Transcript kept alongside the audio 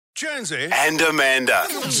Jonesy and Amanda.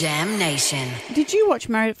 Jam Nation. Did you watch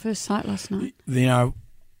Married at First Sight last night? You know,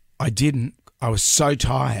 I didn't. I was so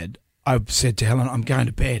tired. I said to Helen, I'm going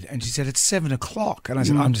to bed. And she said, it's 7 o'clock. And I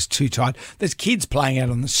said, I'm just too tired. There's kids playing out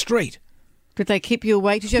on the street. Did they keep you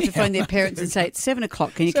awake? Did you have to phone their parents and say, it's 7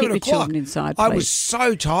 o'clock, can you keep your children inside, please? I was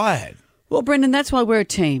so tired. Well, Brendan, that's why we're a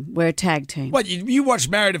team. We're a tag team. What, you watched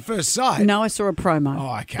Married at First Sight? No, I saw a promo.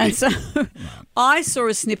 Oh, okay. And so I saw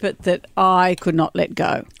a snippet that I could not let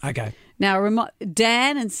go. Okay. Now,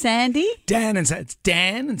 Dan and Sandy. It's Dan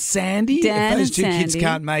and Sandy. Dan if those and two kids Sandy.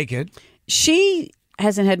 can't make it. She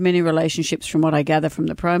hasn't had many relationships from what I gather from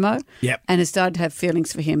the promo. Yep. And has started to have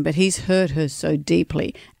feelings for him, but he's hurt her so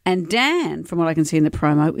deeply. And Dan, from what I can see in the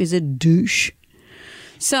promo, is a douche.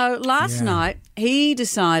 So last night, they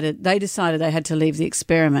decided they had to leave the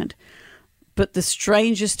experiment. But the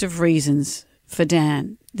strangest of reasons for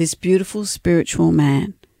Dan, this beautiful spiritual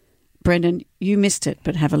man, Brendan, you missed it,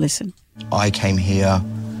 but have a listen. I came here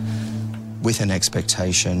with an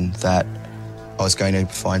expectation that I was going to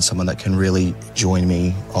find someone that can really join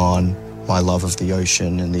me on my love of the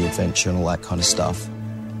ocean and the adventure and all that kind of stuff.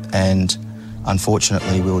 And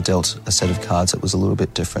unfortunately, we were dealt a set of cards that was a little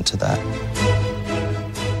bit different to that.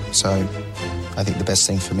 So I think the best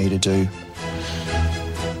thing for me to do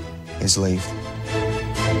is leave.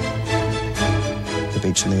 The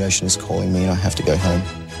beach and the ocean is calling me and I have to go home.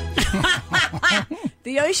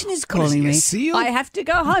 The ocean is calling me. A seal? I have to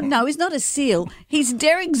go home. No, he's not a seal. He's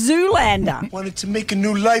Derek Zoolander. Wanted to make a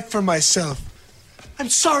new life for myself. I'm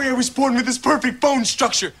sorry I was born with this perfect bone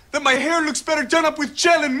structure, that my hair looks better done up with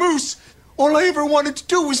gel and mousse. All I ever wanted to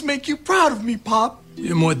do was make you proud of me, Pop.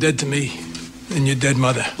 You're more dead to me than your dead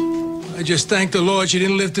mother. I just thank the Lord she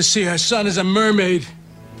didn't live to see her son as a mermaid.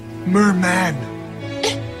 Merman.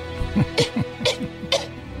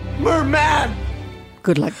 Merman!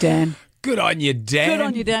 Good luck, Dan. Good on you, Dan. Good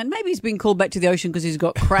on you, Dan. Maybe he's been called back to the ocean because he's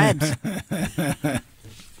got crabs.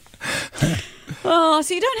 Oh,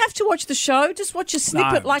 so you don't have to watch the show. Just watch a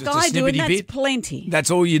snippet like just a I do, and snippety that's bit. plenty.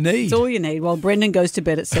 That's all you need. That's all you need while Brendan goes to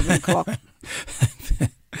bed at 7 o'clock.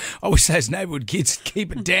 I wish those neighbourhood kids would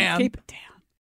keep it down. Keep it down.